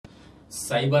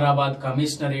Cyberabad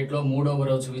commissionerate లో మూడవ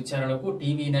రోజు విచారణకు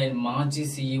టీవీ9 మాజీ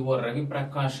సీఈఓ రవి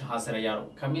ప్రకాష్ హాజరయ్యారు.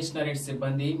 కమిషనరేట్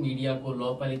సిబ్బంది మీడియాకు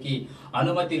లోపలికి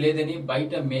అనుమతి లేదని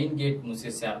బయట మెయిన్ గేట్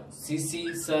మూసేశారు. సిసి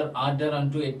సర్ ఆర్డర్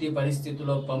అంటూ ఎట్టి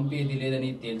పరిస్థితుల్లో పంపేది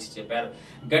లేదని తేల్చి చెప్పారు.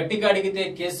 గట్టిగా అడిగితే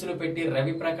కేసులు పెట్టి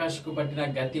రవి ప్రకాష్ కు పట్టిన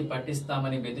గతి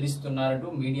పట్టిస్తామని బెదిరిస్తున్నారంటూ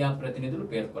మీడియా ప్రతినిధులు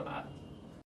పేర్కొన్నారు.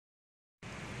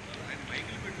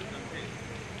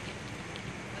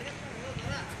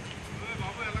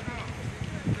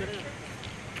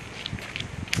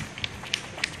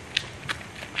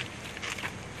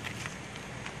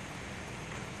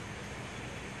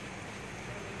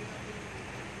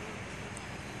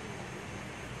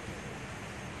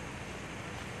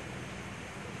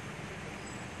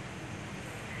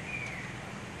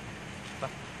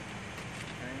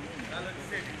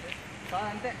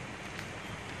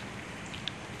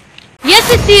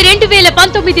 ఎస్ఎస్సి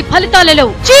 2019 ఫలితాలలో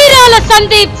చీరాల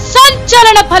సందీప్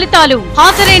సంచలన ఫలితాలు.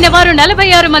 హాజరైన వారు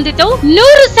 46 మందితో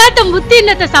 100%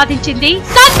 ఉత్తీర్ణత సాధించింది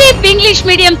Sandeep English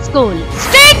medium school.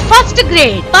 State first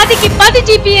grade 10కి 10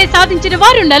 జీపీఏ సాధించిన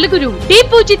వారు 4. డి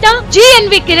పూజిత,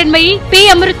 జిఎన్వి కిరణ్మయి, పి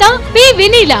అమృత, పి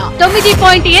వినీల.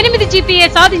 9.8 జీపీఏ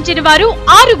సాధించిన వారు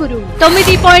 6.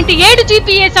 9.7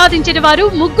 జీపీఏ సాధించిన వారు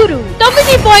 3.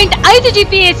 9.5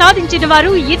 జీపీఏ సాధించిన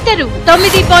వారు 2.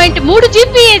 9.3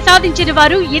 జీపీఏ సాధించిన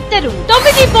వారు 2.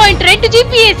 9.2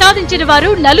 జీపీఏ సాధించిన వారు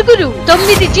 4.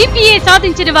 9 జీపీఏ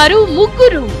సాధించిన వారు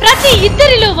 3. ప్రతి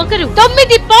ఇద్దరిలో ఒకరు.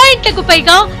 9 పాయింట్లకు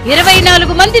పైగా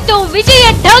 24 మందితో విజయ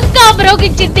ఢంకా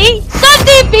మ్రోగించింది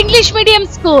Sandeep English medium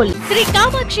school. Shri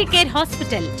Kamakshi care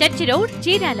hospital, church road,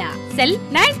 Chirala. Cell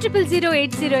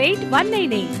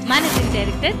 90080819. Managing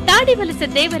director Tadivalasa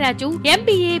Devaraju,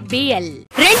 MBA, BL.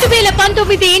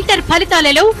 2019 inter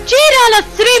ఫలితాలలో చీరాల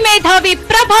శ్రీ మేధావి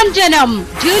ప్రభంజనం.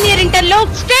 జూనియర్ ఇంటర్ లో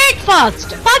స్టేట్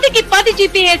ఫాస్ట్ 10కి 10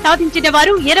 జీపీఏ సాధించిన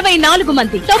వారు 24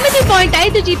 మంది.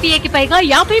 9.5 జీపీఏకి పైగా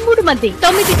 53 మంది.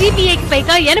 9 జీపీఏకి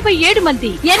పైగా 87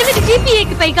 మంది. 8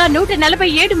 జీపీఏకి పైగా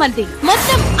 147 మంది.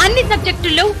 మొత్తం అన్ని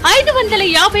సబ్జెక్టుల్లో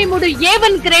 553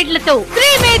 A1 గ్రేడ్లతో శ్రీ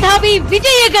మేధావి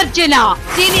విజయ గర్జన.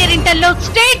 సీనియర్ ఇంటర్ లో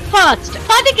స్టేట్ ఫాస్ట్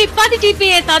 10కి 10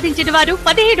 జీపీఏ సాధించిన వారు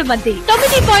 17 మంది.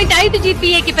 9.5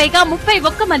 జీపీఏకి పైగా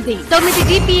 31 మంది. 9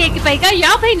 జీపీఏకి పైగా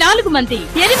 54 మంది.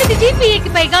 8 జీపీఏకి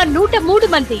పైగా 103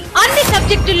 మంది. అన్ని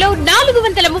సబ్జెక్టుల్లో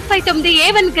 439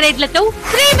 A1 గ్రేడ్లతో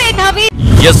శ్రీ మేధావి.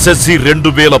 ఎస్ఎస్సి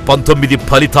 2019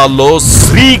 ఫలితాల్లో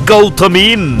శ్రీ గౌతమి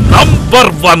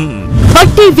నంబర్ 1.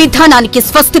 బట్టి విధానానికి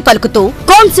స్వస్తి పలుకుతూ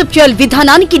కాన్సెప్చువల్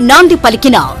విధానానికి నాంది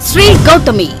పలికిన Shri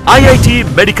Gautami. IIT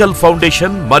medical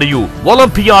foundation మరియు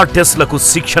ఒలింపియా టెస్ట్లకు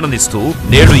శిక్షణనిస్తూ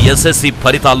నేడు ఎస్ఎస్సి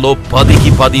ఫలితాల్లో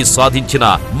 10కి 10 సాధించిన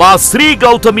మా శ్రీ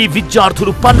గౌతమి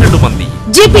విద్యార్థులు 12 మంది.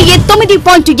 జీపీఏ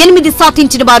 9.8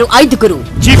 సాధించిన వారు 5.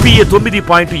 జీపీఏ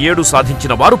 9.7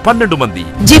 సాధించిన వారు 12 మంది.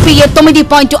 జీపీఏ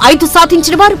 9.5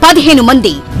 సాధించిన వారు 15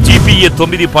 మంది. జీపీఏ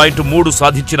 9.3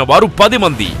 సాధించిన వారు 10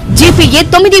 మంది. జీపీఏ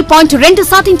 9.2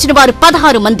 సాధించిన వారు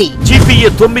 16 మంది. జీపీఏ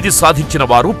 9 సాధించిన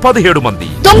వారు 17 మంది.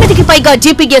 9కి పైగా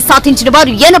జీపీఏ సాధించిన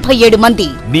వారు 87 మంది.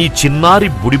 నీ చిన్నారి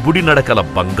బుడిబుడి నడకల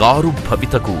బంగారు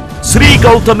భవితకు Shri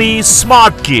Gautami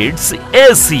smart kids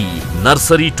AC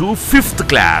nursery to 5th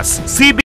class.